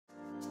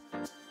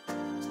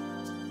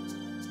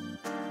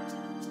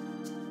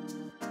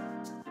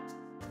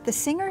The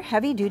Singer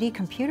heavy-duty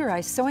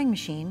computerized sewing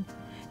machine,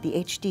 the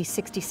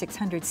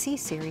HD6600C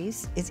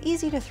series, is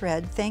easy to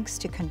thread thanks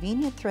to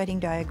convenient threading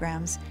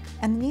diagrams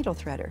and the needle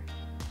threader.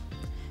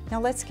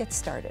 Now let's get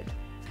started.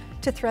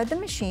 To thread the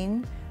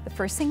machine, the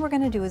first thing we're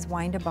going to do is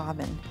wind a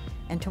bobbin.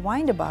 And to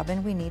wind a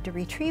bobbin, we need to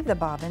retrieve the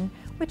bobbin,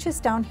 which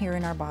is down here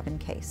in our bobbin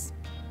case.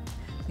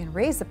 I'm going to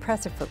raise the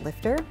presser foot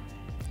lifter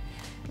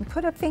and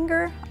put a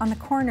finger on the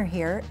corner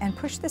here and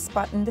push this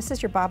button. This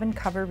is your bobbin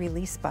cover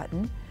release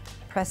button.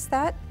 Press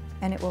that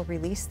and it will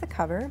release the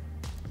cover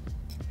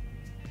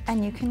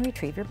and you can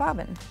retrieve your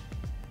bobbin.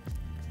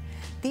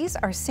 These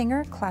are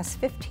Singer Class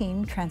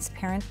 15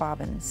 transparent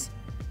bobbins.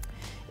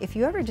 If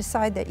you ever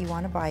decide that you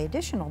want to buy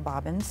additional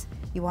bobbins,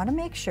 you want to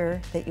make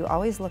sure that you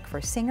always look for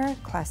Singer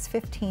Class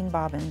 15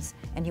 bobbins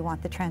and you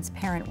want the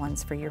transparent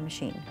ones for your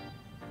machine.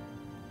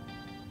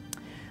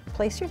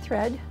 Place your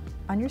thread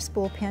on your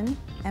spool pin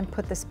and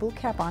put the spool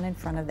cap on in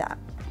front of that.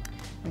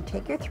 And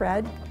take your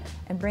thread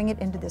and bring it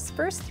into this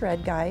first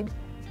thread guide,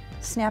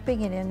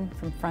 snapping it in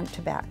from front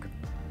to back.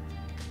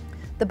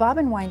 The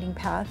bobbin winding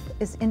path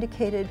is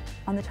indicated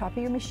on the top of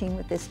your machine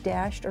with this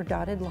dashed or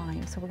dotted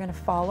line. So we're going to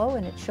follow,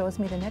 and it shows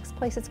me the next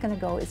place it's going to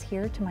go is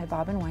here to my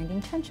bobbin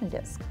winding tension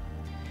disc.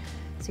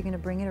 So you're going to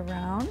bring it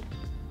around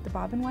the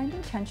bobbin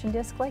winding tension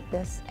disc like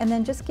this, and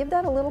then just give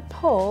that a little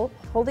pull,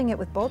 holding it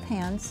with both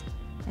hands,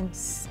 and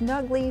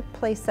snugly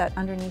place that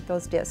underneath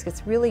those discs.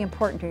 It's really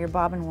important or your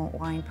bobbin won't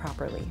wind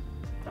properly.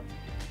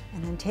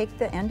 And then take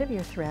the end of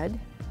your thread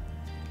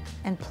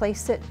and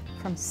place it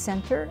from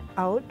center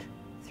out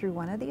through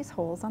one of these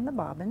holes on the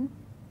bobbin,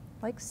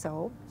 like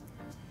so.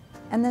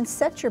 And then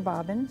set your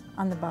bobbin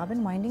on the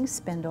bobbin winding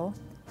spindle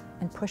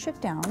and push it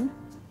down.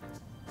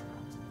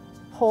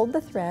 Hold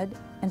the thread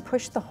and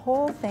push the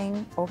whole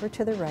thing over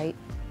to the right.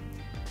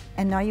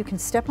 And now you can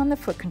step on the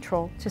foot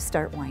control to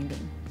start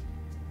winding.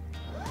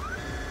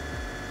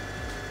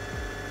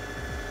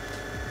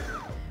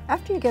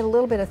 After you get a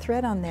little bit of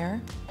thread on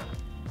there,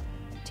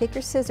 take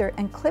your scissor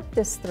and clip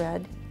this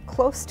thread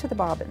close to the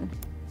bobbin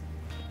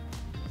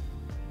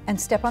and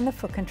step on the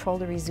foot control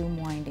to resume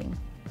winding.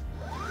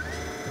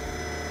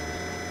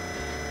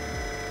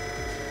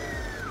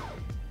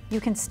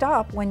 You can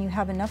stop when you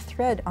have enough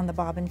thread on the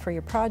bobbin for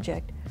your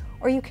project,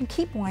 or you can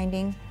keep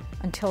winding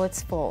until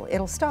it's full.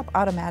 It'll stop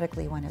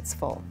automatically when it's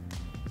full.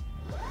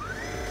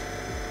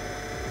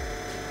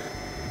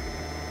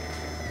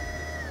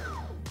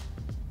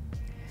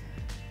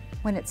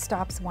 When it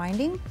stops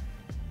winding,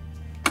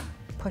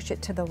 push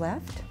it to the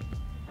left,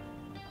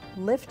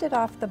 lift it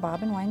off the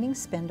bobbin winding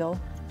spindle,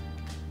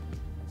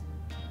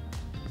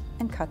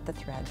 and cut the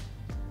thread.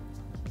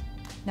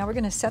 Now we're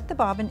going to set the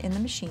bobbin in the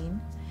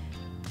machine,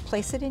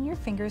 place it in your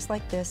fingers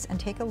like this, and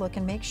take a look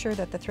and make sure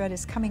that the thread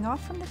is coming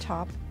off from the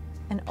top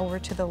and over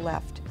to the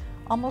left,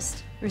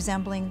 almost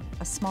resembling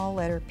a small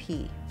letter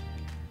P.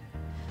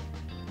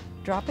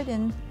 Drop it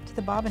into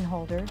the bobbin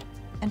holder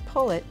and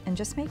pull it, and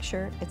just make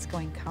sure it's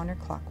going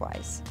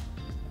counterclockwise.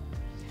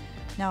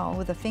 Now,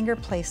 with a finger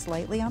placed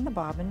lightly on the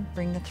bobbin,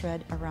 bring the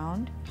thread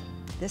around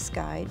this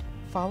guide,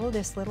 follow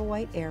this little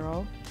white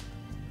arrow,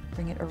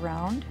 bring it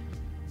around.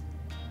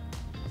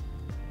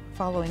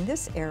 Following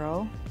this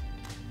arrow,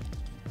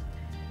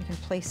 you can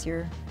place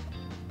your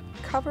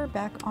cover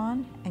back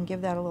on and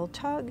give that a little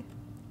tug,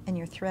 and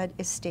your thread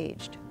is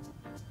staged.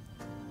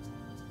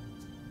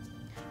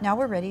 Now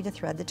we're ready to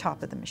thread the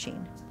top of the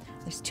machine.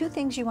 There's two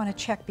things you want to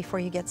check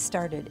before you get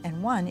started,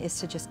 and one is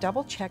to just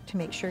double check to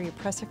make sure your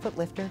presser foot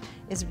lifter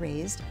is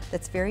raised.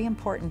 That's very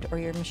important, or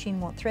your machine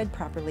won't thread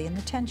properly in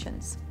the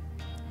tensions.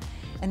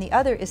 And the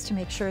other is to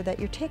make sure that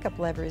your take-up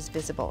lever is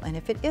visible, and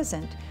if it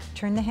isn't,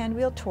 turn the hand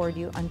wheel toward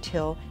you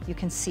until you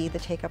can see the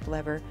take-up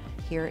lever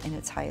here in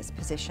its highest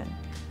position.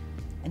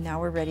 And now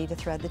we're ready to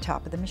thread the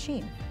top of the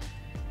machine.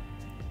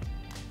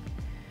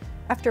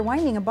 After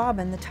winding a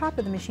bobbin, the top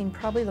of the machine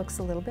probably looks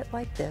a little bit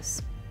like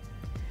this.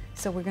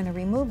 So we're going to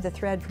remove the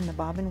thread from the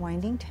bobbin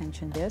winding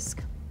tension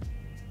disc.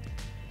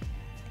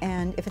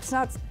 And if it's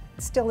not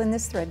still in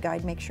this thread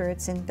guide, make sure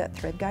it's in that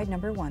thread guide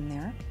number 1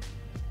 there.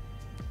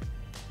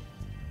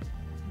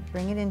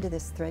 Bring it into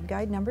this thread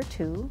guide number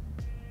 2.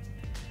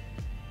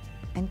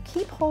 And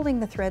keep holding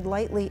the thread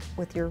lightly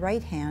with your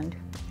right hand.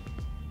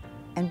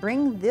 And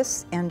bring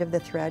this end of the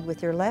thread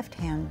with your left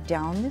hand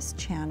down this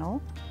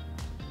channel,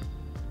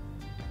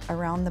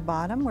 around the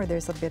bottom where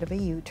there's a bit of a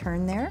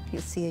U-turn there.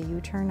 You'll see a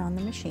U-turn on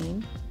the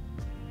machine.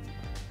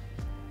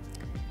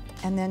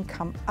 And then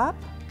come up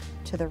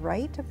to the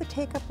right of the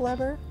take-up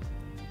lever,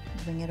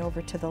 bring it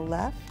over to the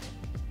left,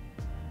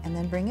 and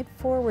then bring it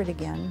forward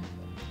again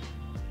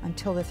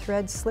until the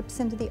thread slips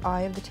into the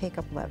eye of the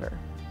take-up lever.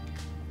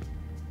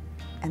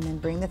 And then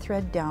bring the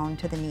thread down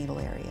to the needle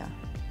area.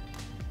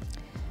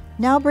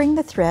 Now bring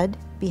the thread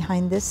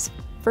behind this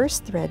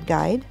first thread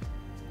guide,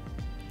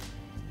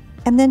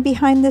 and then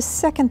behind this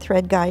second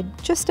thread guide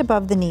just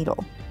above the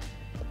needle.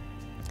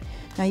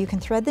 Now you can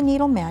thread the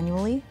needle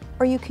manually,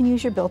 or you can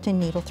use your built-in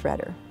needle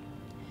threader.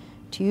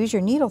 To use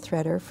your needle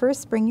threader,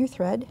 first bring your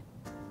thread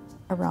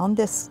around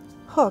this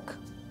hook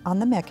on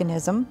the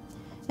mechanism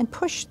and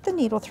push the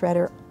needle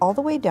threader all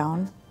the way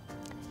down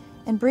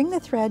and bring the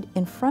thread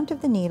in front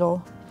of the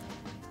needle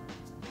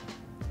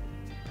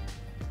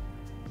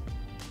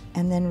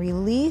and then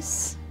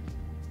release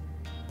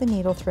the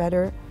needle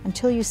threader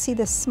until you see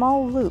this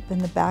small loop in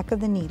the back of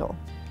the needle.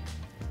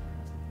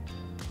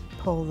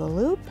 Pull the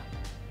loop,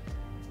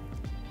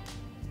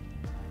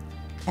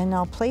 and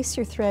now place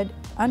your thread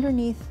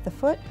underneath the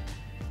foot.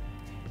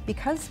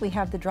 Because we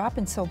have the drop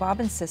and sew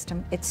bobbin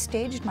system, it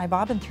staged my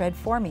bobbin thread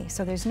for me,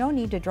 so there's no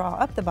need to draw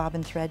up the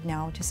bobbin thread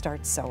now to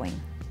start sewing.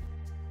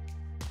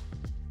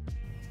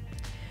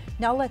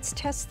 Now let's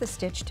test the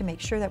stitch to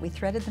make sure that we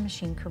threaded the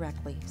machine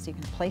correctly. So you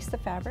can place the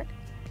fabric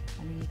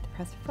underneath the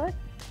presser foot,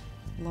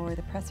 lower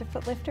the presser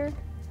foot lifter,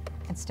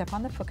 and step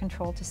on the foot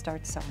control to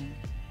start sewing.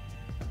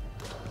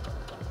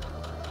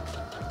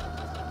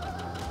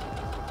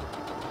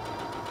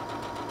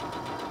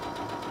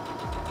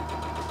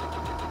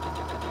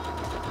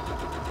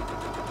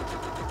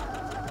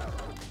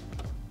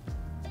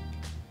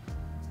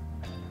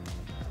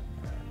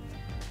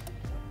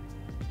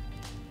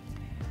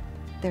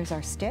 There's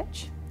our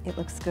stitch. It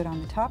looks good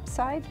on the top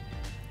side,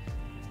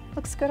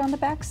 looks good on the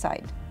back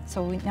side.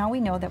 So now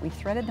we know that we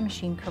threaded the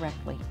machine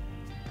correctly.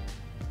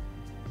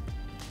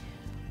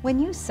 When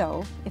you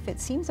sew, if it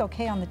seems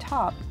okay on the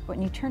top,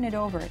 when you turn it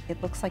over,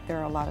 it looks like there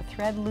are a lot of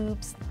thread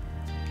loops,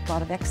 a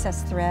lot of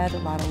excess thread, a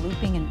lot of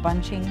looping and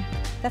bunching.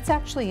 That's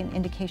actually an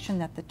indication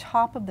that the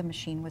top of the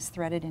machine was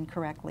threaded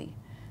incorrectly.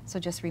 So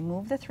just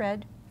remove the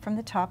thread from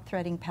the top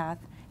threading path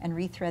and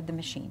rethread the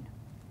machine.